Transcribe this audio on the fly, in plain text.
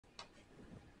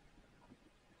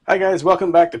Hi guys,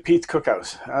 welcome back to Pete's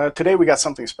Cookhouse. Today we got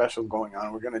something special going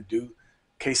on. We're going to do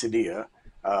quesadilla.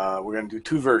 We're going to do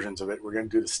two versions of it. We're going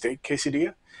to do the steak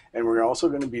quesadilla, and we're also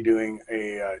going to be doing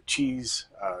a cheese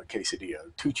quesadilla,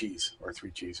 2 cheese or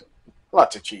 3 cheese,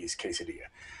 lots of cheese quesadilla.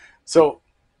 So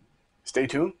stay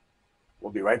tuned.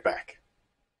 We'll be right back.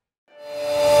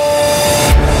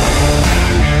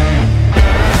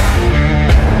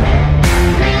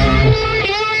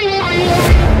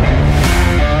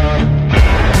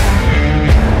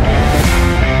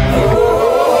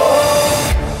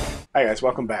 Hi guys,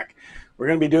 welcome back. We're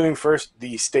going to be doing first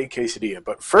the steak quesadilla,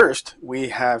 but first we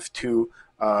have to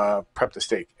prep the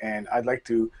steak, and I'd like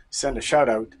to send a shout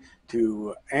out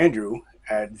to Andrew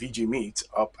at VG Meats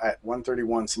up at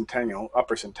 131 Centennial,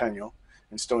 Upper Centennial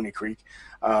in Stoney Creek.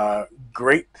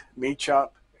 Great meat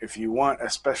shop. If you want a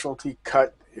specialty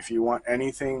cut, if you want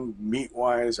anything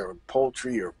meat-wise or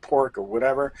poultry or pork or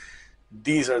whatever,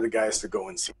 these are the guys to go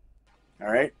and see.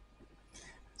 All right?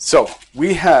 So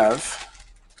we have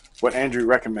what Andrew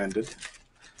recommended,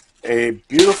 a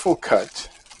beautiful cut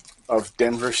of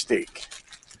Denver steak.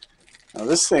 Now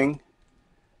this thing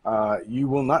you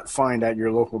will not find at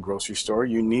your local grocery store.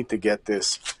 You need to get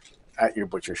this at your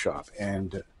butcher shop,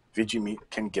 and VG Meat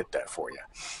can get that for you.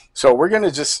 So we're going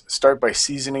to just start by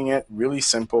seasoning it, really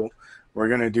simple. We're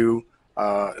going to do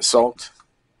salt,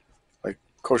 like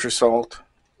kosher salt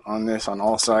on this on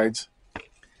all sides.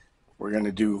 We're going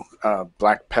to do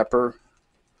black pepper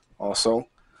also,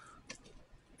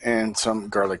 and some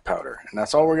garlic powder, and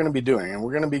that's all we're going to be doing. And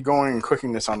we're going to be going and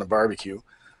cooking this on the barbecue.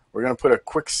 We're going to put a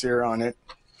quick sear on it,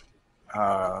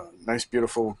 nice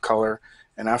beautiful color,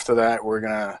 and after that we're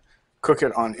going to cook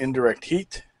it on indirect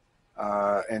heat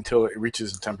until it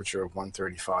reaches a temperature of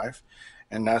 135,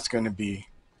 and that's going to be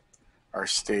our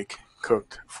steak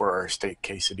cooked for our steak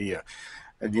quesadilla.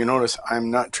 And you notice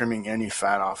I'm not trimming any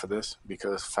fat off of this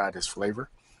because fat is flavor,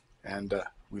 and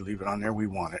we leave it on there. We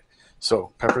want it.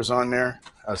 So pepper's on there,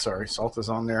 salt is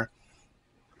on there,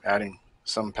 adding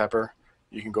some pepper.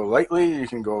 You can go lightly, you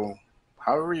can go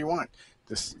however you want.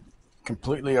 This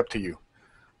completely up to you.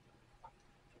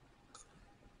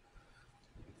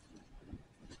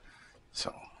 So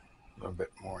a little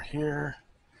bit more here,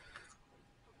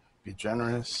 be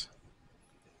generous.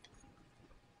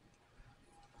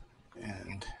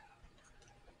 And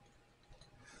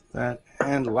that,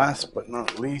 and last but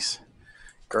not least,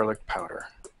 garlic powder.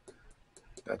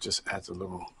 That just adds a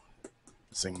little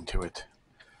zing to it.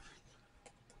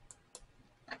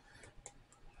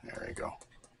 There we go.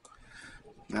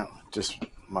 Now just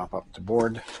mop up the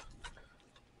board,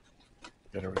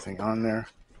 get everything on there.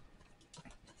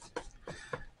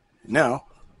 Now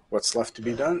what's left to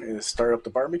be done is start up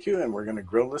the barbecue, and we're going to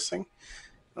grill this thing.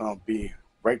 I'll be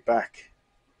right back.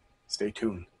 Stay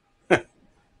tuned.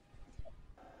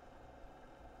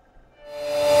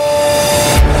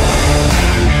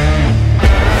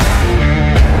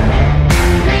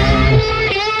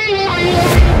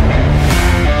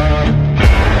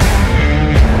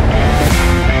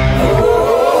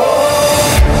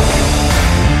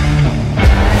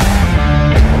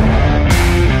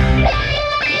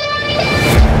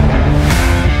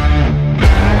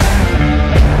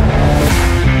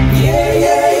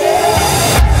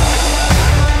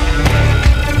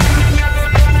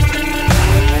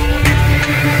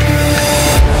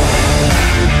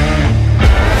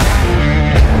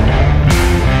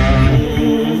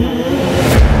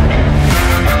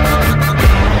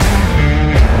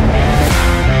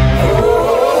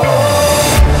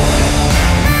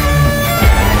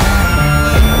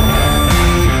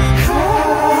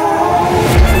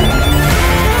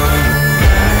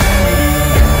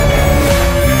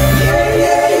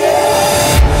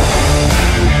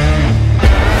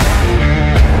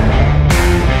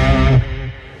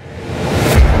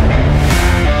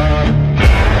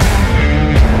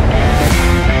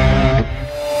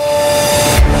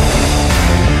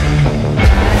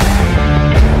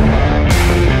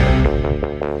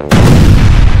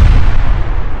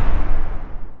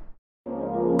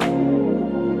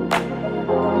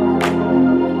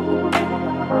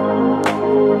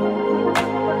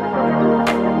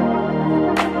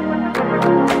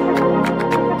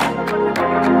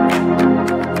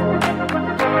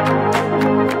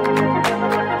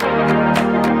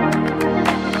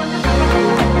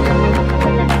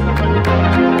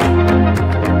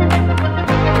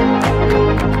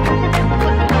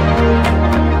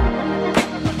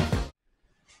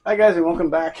 Hi guys, and welcome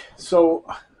back. So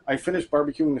I finished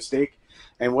barbecuing the steak,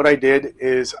 and what I did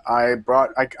is I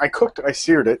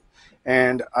seared it,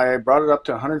 and I brought it up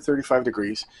to 135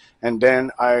 degrees, and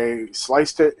then I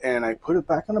sliced it and I put it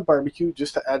back on the barbecue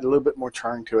just to add a little bit more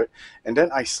charring to it, and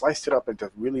then I sliced it up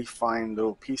into really fine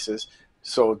little pieces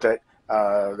so that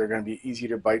they're going to be easy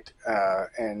to bite,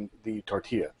 and the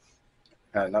tortilla.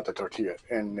 Not the tortilla,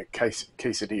 and the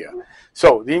quesadilla.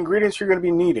 So the ingredients you're going to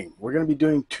be needing, we're going to be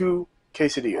doing 2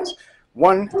 quesadillas.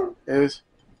 One is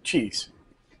cheese.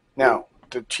 Now,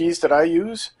 the cheese that I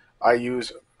use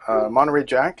Monterey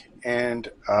Jack and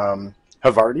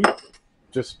Havarti,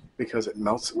 just because it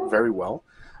melts very well.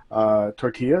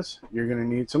 Tortillas, you're going to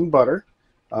need some butter,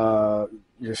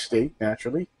 your steak,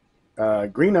 naturally,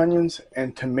 green onions,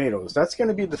 and tomatoes. That's going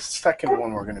to be the second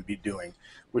one we're going to be doing,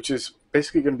 which is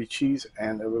basically going to be cheese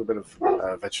and a little bit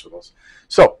of vegetables.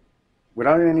 So,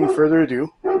 without any further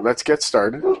ado, let's get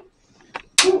started.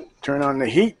 Turn on the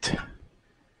heat,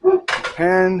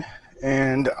 pan,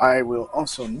 and I will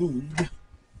also need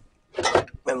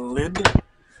a lid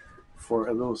for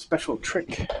a little special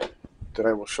trick that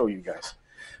I will show you guys.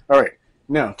 All right,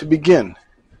 now to begin,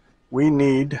 we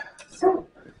need a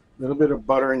little bit of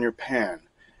butter in your pan.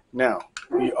 Now,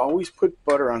 we always put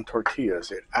butter on tortillas.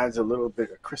 It adds a little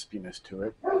bit of crispiness to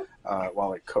it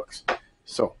while it cooks.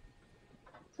 So,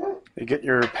 you get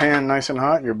your pan nice and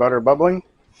hot, your butter bubbling,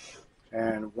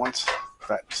 and once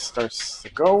that starts to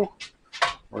go,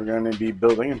 we're going to be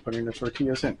building and putting the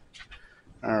tortillas in.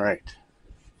 All right.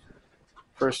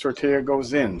 First tortilla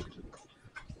goes in.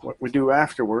 What we do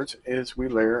afterwards is we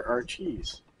layer our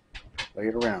cheese. Lay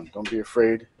it around. Don't be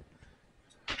afraid.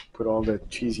 Put all the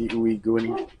cheesy, ooey,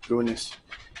 gooiness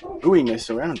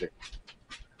around it.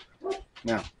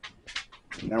 Now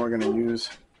we're going to use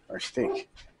our steak.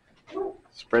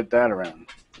 Spread that around.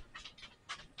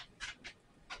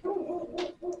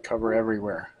 Cover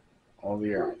everywhere, all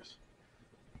the areas.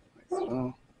 Like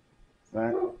so,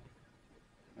 that.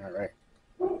 All right.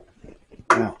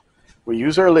 Now, we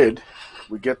use our lid.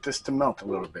 We get this to melt a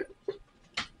little bit.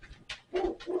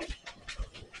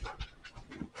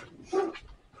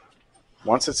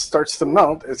 Once it starts to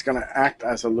melt, it's going to act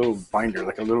as a little binder,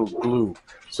 like a little glue,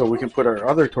 so we can put our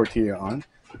other tortilla on.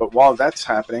 But while that's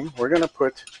happening, we're going to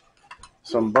put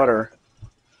some butter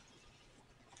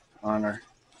on our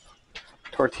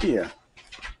tortilla.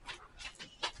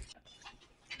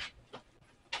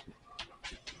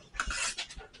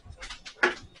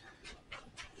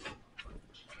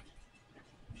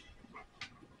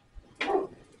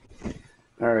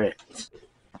 All right.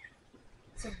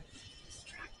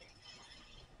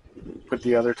 Put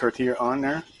the other tortilla on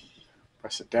there.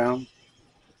 Press it down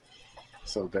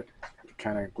so that it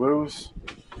kind of glues.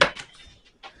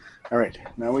 All right.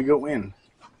 Now we go in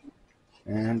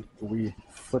and we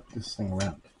flip this thing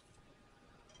around.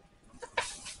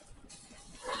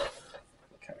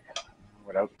 Okay.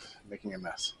 Without making a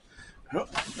mess. Oh,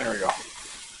 there we go.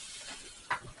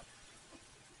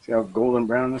 See how golden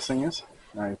brown this thing is?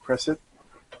 Now you press it,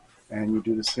 and you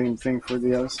do the same thing for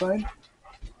the other side.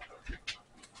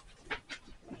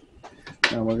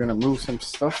 Now we're going to move some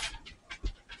stuff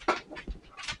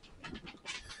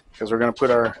because we're going to put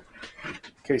our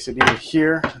quesadilla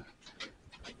here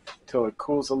till it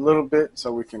cools a little bit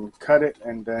so we can cut it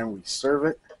and then we serve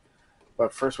it.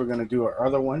 But first we're going to do our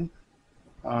other one.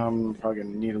 Probably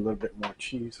going to need a little bit more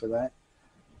cheese for that.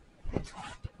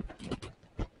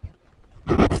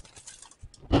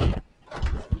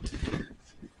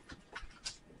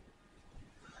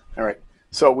 All right,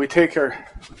 so we take our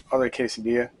other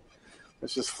quesadilla.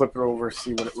 Let's just flip it over,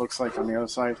 see what it looks like on the other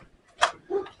side.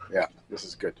 Yeah, this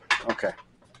is good. Okay.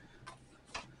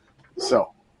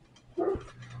 So,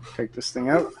 take this thing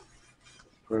out,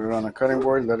 put it on a cutting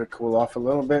board, let it cool off a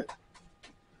little bit.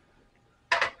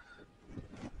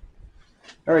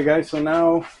 All right, guys, so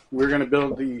now we're going to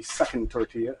build the second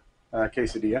tortilla,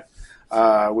 quesadilla,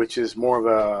 which is more of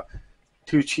a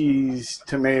 2 cheese,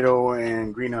 tomato,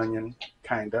 and green onion,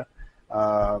 kind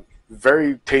of.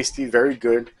 Very tasty, very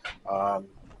good. I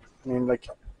mean, like,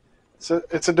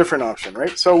 it's a different option,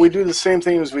 right? So we do the same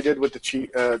thing as we did with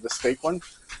the steak one.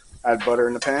 Add butter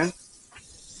in the pan.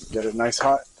 Get it nice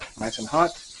and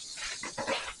hot.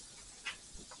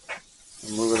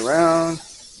 And move it around.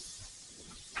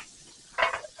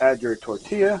 Add your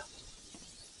tortilla.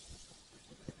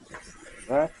 Like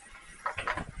that.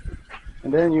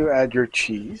 And then you add your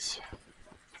cheese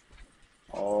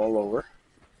all over.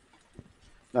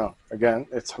 Now, again,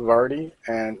 it's Havarti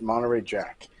and Monterey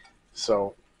Jack.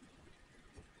 So,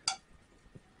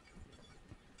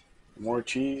 the more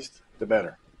cheese, the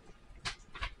better.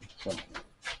 So,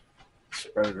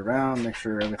 spread it around, make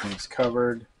sure everything's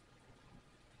covered.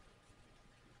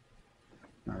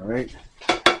 All right.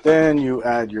 Then you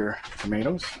add your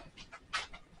tomatoes.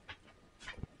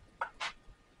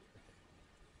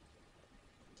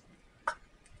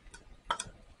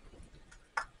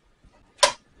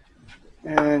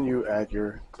 And you add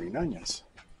your green onions.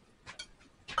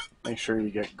 Make sure you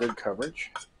get good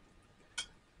coverage.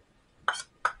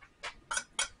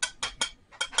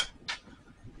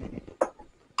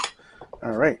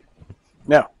 All right.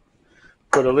 Now,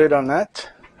 put a lid on that.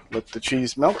 Let the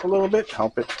cheese melt a little bit.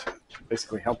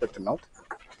 Basically help it to melt.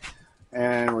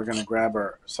 And we're going to grab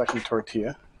our second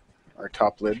tortilla, our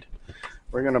top lid.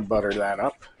 We're going to butter that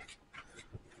up.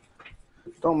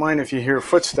 Don't mind if you hear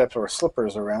footsteps or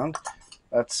slippers around.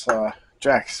 That's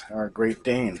JAXS, our Great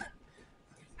Dane.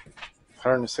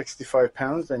 165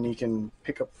 pounds, and he can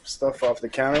pick up stuff off the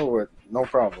counter with no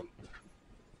problem.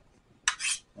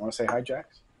 Want to say hi,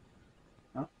 JAXS?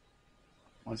 Huh?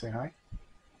 Want to say hi?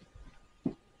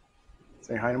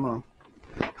 Say hi to Mom.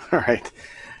 All right.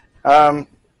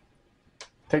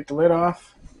 Take the lid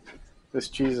off. This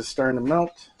cheese is starting to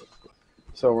melt.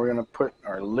 So we're going to put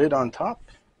our lid on top.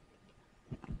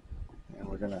 And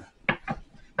we're going to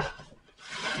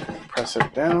press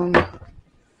it down.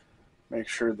 Make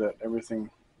sure that everything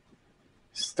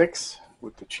sticks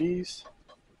with the cheese.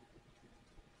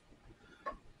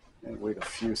 And wait a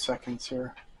few seconds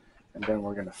here. And then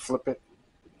we're going to flip it.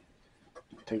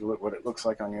 Take a look what it looks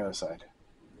like on the other side.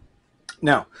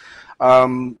 Now,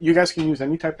 you guys can use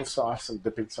any type of sauce, a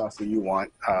dipping sauce that you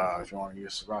want. If you want to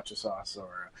use sriracha sauce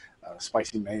or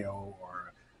spicy mayo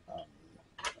or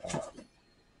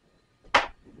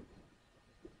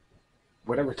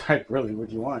whatever type really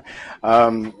would you want.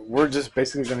 We're just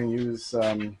basically going to use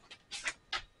something.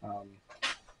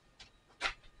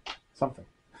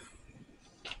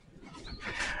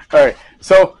 All right,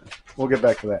 so we'll get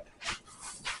back to that.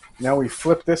 Now we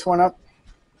flip this one up.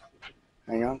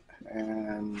 Hang on.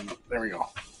 And there we go,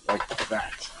 like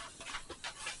that.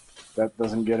 That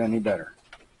doesn't get any better.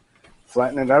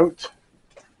 Flatten it out.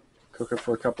 Cook it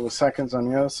for a couple of seconds on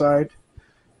the other side.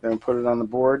 Then put it on the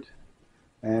board.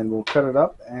 And we'll cut it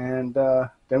up, and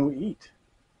then we eat.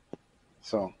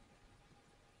 So,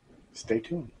 stay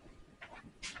tuned.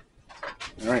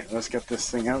 All right, let's get this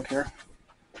thing out here.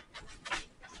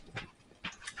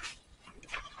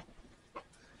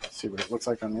 See what it looks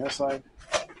like on the other side.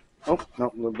 Oh, no,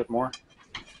 a little bit more.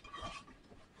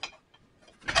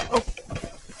 Oh,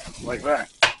 like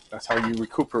that. That's how you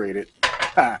recuperate it.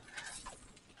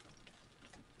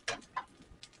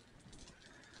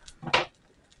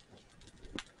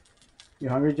 You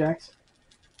hungry, JAXS?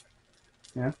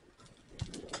 Yeah?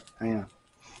 I am.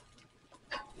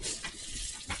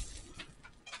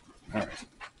 All right.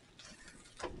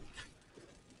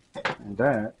 And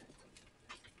that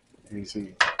is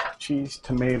the cheese,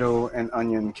 tomato, and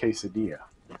onion quesadilla.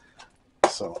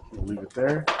 So we'll leave it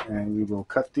there, and we will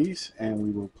cut these, and we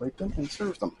will plate them and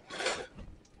serve them.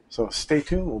 So stay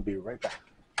tuned. We'll be right back.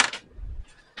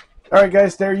 All right,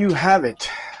 guys, there you have it.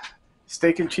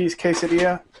 Steak and cheese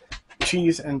quesadilla,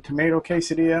 cheese and tomato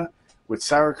quesadilla with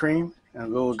sour cream and a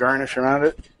little garnish around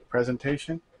it.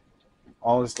 Presentation.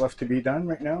 All that's left to be done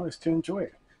right now is to enjoy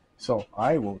it. So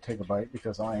I will take a bite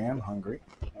because I am hungry.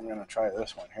 I'm going to try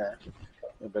this one here.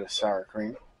 A little bit of sour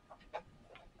cream.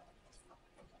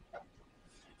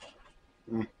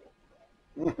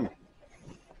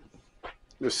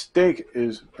 The steak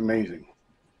is amazing.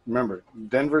 Remember,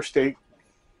 Denver steak,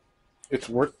 it's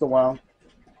worth the while.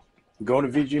 Go to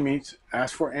VG Meats,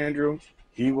 ask for Andrew.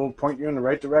 He will point you in the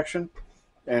right direction.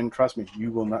 And trust me,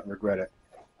 you will not regret it.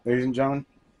 Ladies and gentlemen,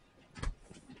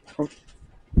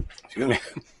 excuse me,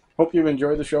 hope you've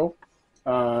enjoyed the show.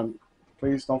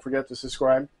 Please don't forget to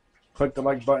subscribe. Click the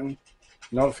like button,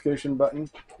 notification button,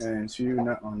 and see you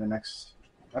on the next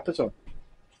episode.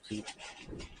 See you.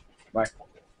 Bye.